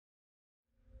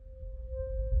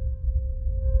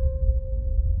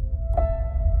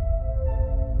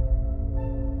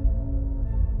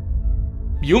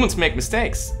Humans make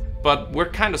mistakes, but we're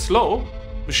kind of slow.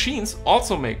 Machines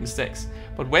also make mistakes,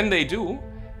 but when they do,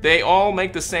 they all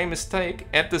make the same mistake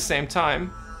at the same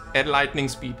time at lightning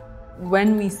speed.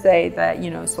 When we say that,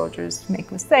 soldiers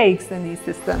make mistakes and these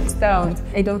systems don't,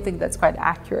 I don't think that's quite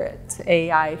accurate.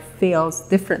 AI fails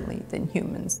differently than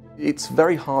humans. It's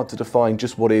very hard to define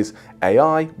just what is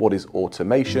AI, what is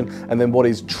automation, and then what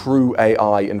is true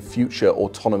AI and future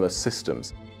autonomous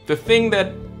systems. The thing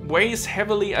that weighs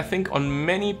heavily, I think, on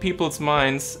many people's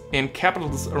minds in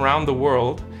capitals around the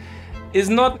world is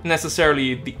not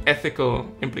necessarily the ethical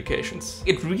implications.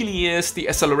 It really is the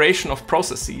acceleration of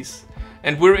processes.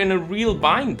 And we're in a real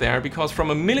bind there because from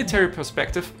a military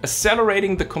perspective,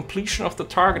 accelerating the completion of the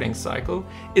targeting cycle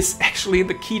is actually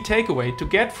the key takeaway to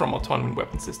get from autonomous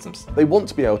weapon systems. They want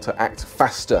to be able to act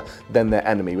faster than their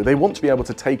enemy. They want to be able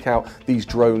to take out these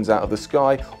drones out of the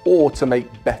sky or to make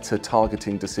better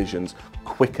targeting decisions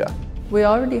quicker. We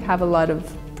already have a lot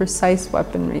of precise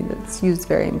weaponry that's used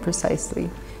very imprecisely.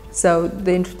 So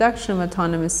the introduction of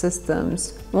autonomous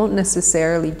systems won't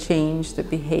necessarily change the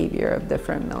behavior of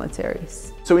different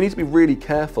militaries. So we need to be really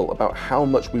careful about how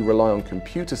much we rely on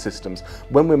computer systems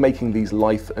when we're making these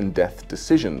life and death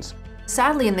decisions.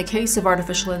 Sadly, in the case of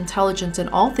artificial intelligence and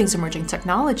all things emerging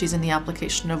technologies in the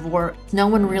application of war, no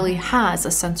one really has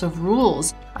a sense of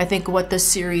rules. I think what this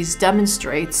series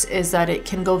demonstrates is that it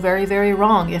can go very, very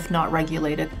wrong if not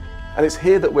regulated. And it's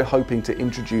here that we're hoping to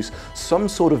introduce some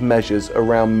sort of measures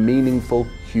around meaningful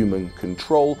human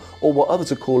control, or what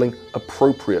others are calling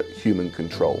appropriate human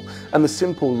control. And the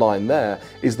simple line there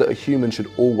is that a human should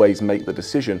always make the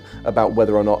decision about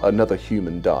whether or not another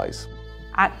human dies.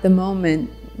 At the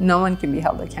moment, no one can be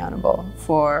held accountable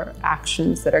for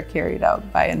actions that are carried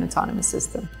out by an autonomous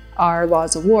system. Our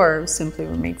laws of war simply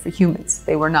were made for humans.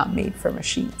 They were not made for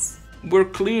machines. We're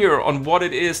clear on what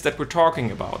it is that we're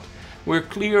talking about. We're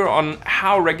clear on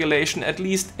how regulation, at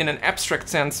least in an abstract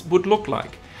sense, would look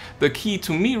like. The key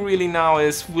to me really now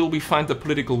is, will we find the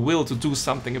political will to do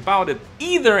something about it,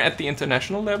 either at the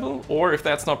international level, or if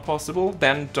that's not possible,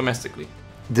 then domestically.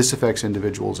 This affects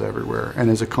individuals everywhere, and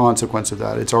as a consequence of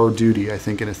that, it's our duty, I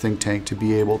think, in a think tank to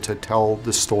be able to tell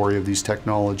the story of these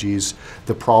technologies,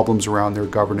 the problems around their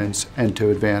governance, and to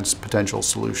advance potential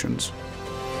solutions.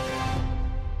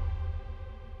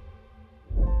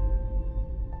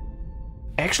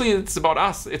 Actually, it's about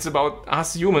us. It's about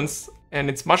us humans, and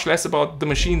it's much less about the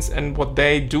machines and what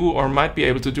they do or might be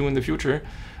able to do in the future.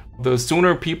 The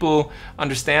sooner people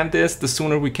understand this, the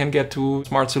sooner we can get to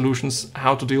smart solutions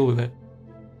how to deal with it.